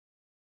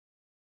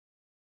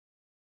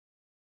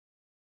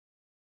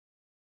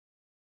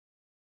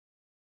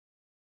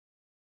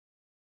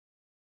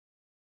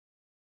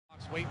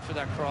Wait for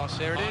that cross.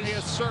 There it is. He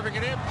is serving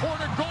it in.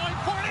 Porter going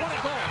for it. What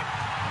a goal.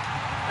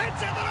 It's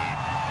in the net.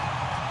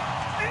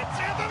 It's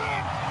in the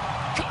net.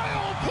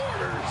 Kyle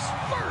Porter's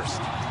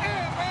first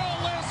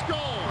MLS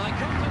goal.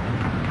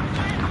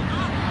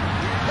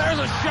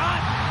 There's a shot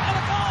and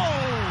a goal.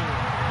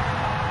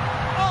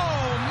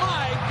 Oh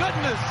my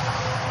goodness.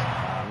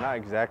 I'm not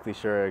exactly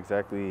sure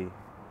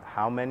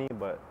how many,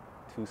 but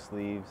 2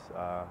 sleeves,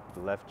 the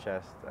left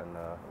chest and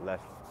the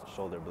left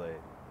shoulder blade.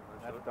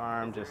 Left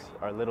arm just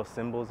are little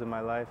symbols in my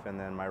life, and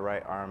then my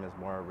right arm is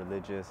more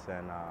religious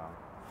and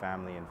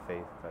family and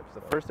faith type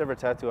stuff. The first ever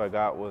tattoo I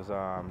got was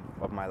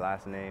of my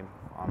last name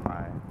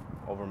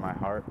over my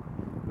heart,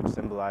 which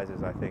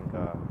symbolizes, I think,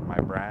 my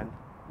brand,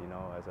 you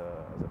know, as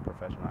a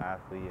professional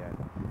athlete and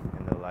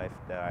in the life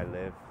that I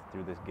live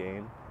through this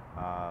game.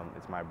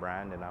 It's my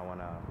brand, and I want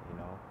to, you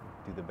know,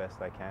 do the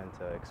best I can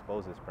to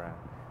expose this brand,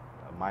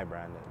 my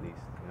brand at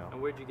least, you know.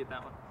 And where'd you get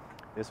that one?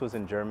 This was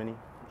in Germany.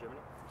 Germany?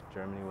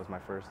 Germany was my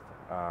first.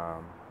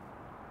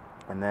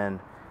 And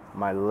then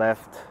my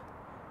left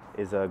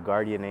is a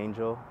guardian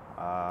angel.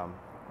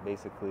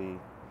 Basically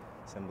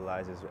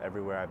symbolizes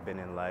everywhere I've been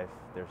in life.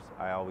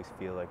 I always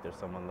feel like there's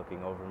someone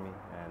looking over me,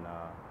 and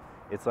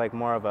it's like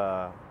more of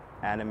a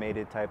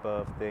animated type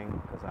of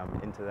thing because I'm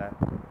into that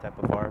type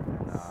of art.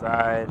 And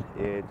side,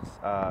 it's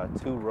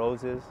 2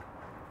 roses,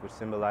 which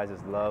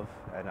symbolizes love,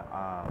 and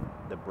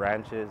the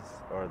branches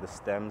or the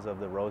stems of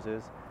the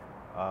roses.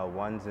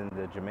 One's in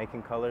the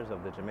Jamaican colors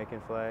of the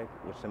Jamaican flag,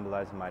 which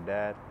symbolizes my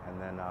dad,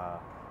 and then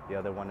the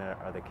other one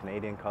are the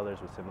Canadian colors,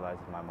 which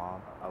symbolizes my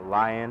mom. A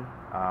lion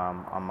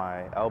on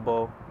my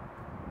elbow,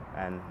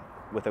 and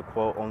with a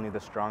quote, "Only the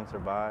strong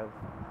survive."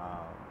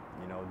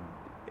 You know,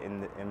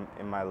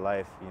 in my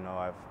life, you know,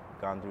 I've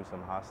gone through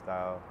some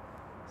hostile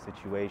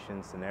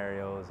situations,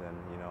 scenarios, and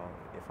you know,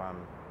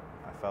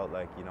 I felt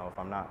like, you know, if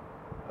I'm not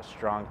a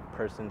strong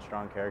person,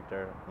 strong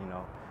character, you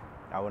know,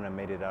 I wouldn't have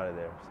made it out of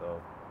there. So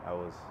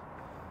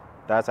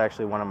that's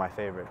actually one of my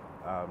favorite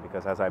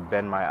because as I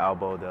bend my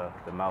elbow,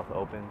 the mouth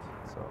opens.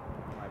 So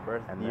my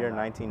birth year,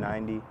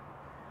 1990.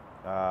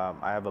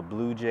 I have a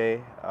blue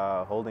jay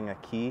holding a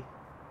key,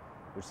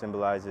 which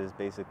symbolizes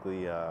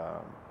basically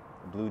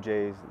Blue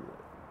Jays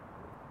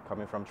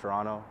coming from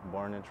Toronto,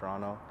 born in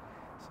Toronto.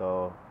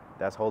 So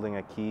that's holding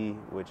a key,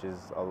 which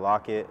is a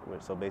locket,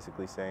 so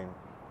basically saying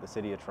the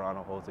city of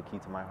Toronto holds the key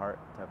to my heart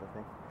type of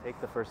thing. Take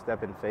the first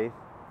step in faith,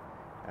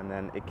 and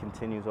then it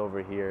continues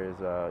over here.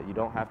 You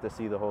don't have to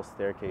see the whole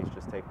staircase,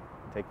 just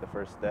take the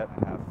first step.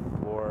 I have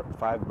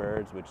 5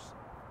 birds, which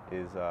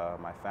is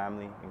my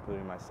family,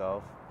 including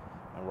myself,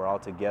 and we're all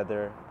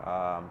together.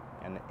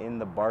 And in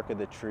the bark of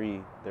the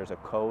tree, there's a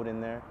code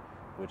in there,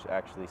 which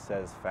actually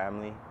says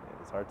family.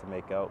 It's hard to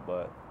make out,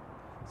 but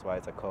that's why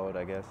it's a code,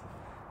 I guess.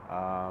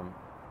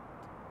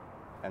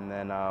 And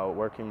then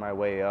working my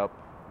way up,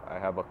 I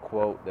have a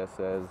quote that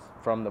says,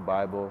 from the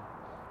Bible,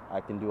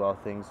 "I can do all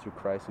things through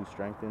Christ who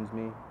strengthens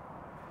me."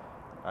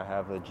 I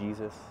have a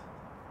Jesus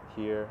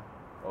here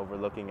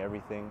overlooking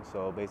everything.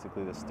 So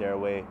basically the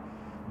stairway,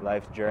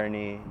 life's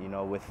journey, you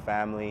know, with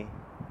family,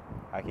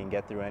 I can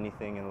get through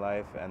anything in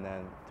life, and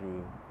then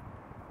through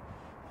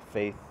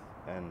faith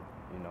and,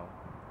 you know,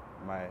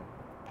 my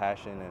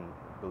passion and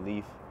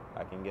belief,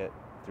 I can get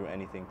through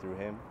anything through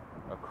him.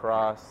 A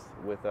cross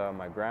with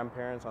my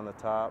grandparents on the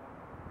top,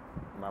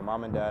 my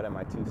mom and dad and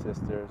my 2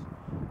 sisters,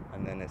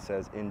 and then it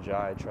says, "In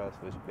Jah I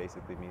trust," which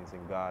basically means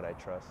in God I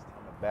trust.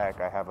 On the back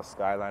I have a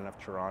skyline of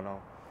Toronto,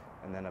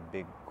 and then a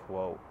big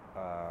quote.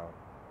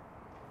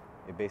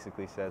 It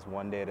basically says,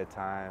 "One day at a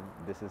time,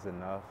 this is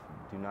enough.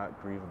 Do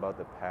not grieve about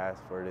the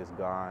past, for it is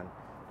gone.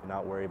 Do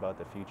not worry about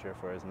the future,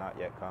 for it is not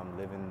yet come.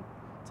 Live in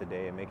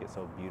today and make it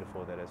so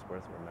beautiful that it's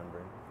worth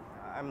remembering."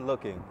 I'm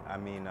looking. I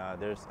mean,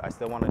 I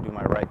still want to do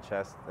my right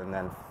chest and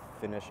then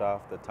finish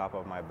off the top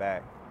of my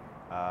back.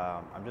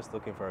 I'm just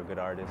looking for a good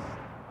artist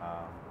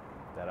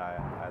that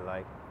I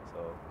like. So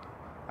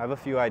I have a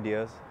few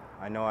ideas.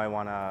 I know I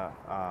want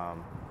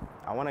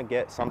to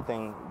get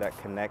something that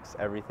connects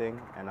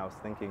everything, and I was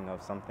thinking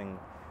of something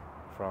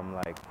from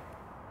like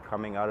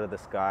coming out of the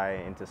sky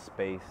into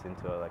space,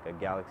 into like a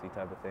galaxy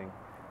type of thing,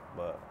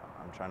 but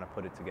I'm trying to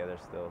put it together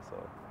still. So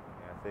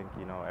yeah, I think,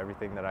 you know,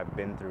 everything that I've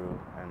been through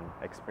and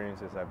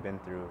experiences I've been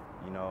through,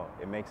 you know,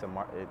 it made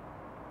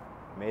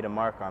a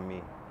mark on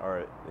me, or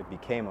it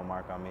became a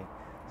mark on me.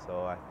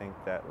 So I think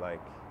that,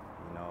 like,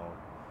 you know,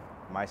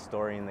 my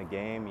story in the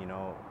game, you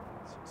know,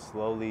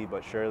 slowly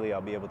but surely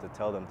I'll be able to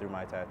tell them through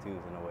my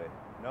tattoos in a way.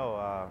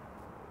 No,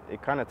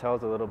 it kind of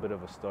tells a little bit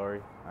of a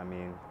story. I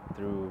mean,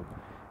 through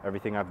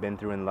everything I've been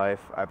through in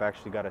life, I've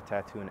actually got a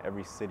tattoo in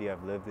every city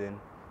I've lived in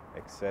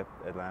except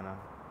Atlanta.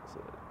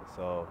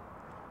 So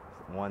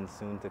one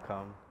soon to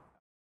come.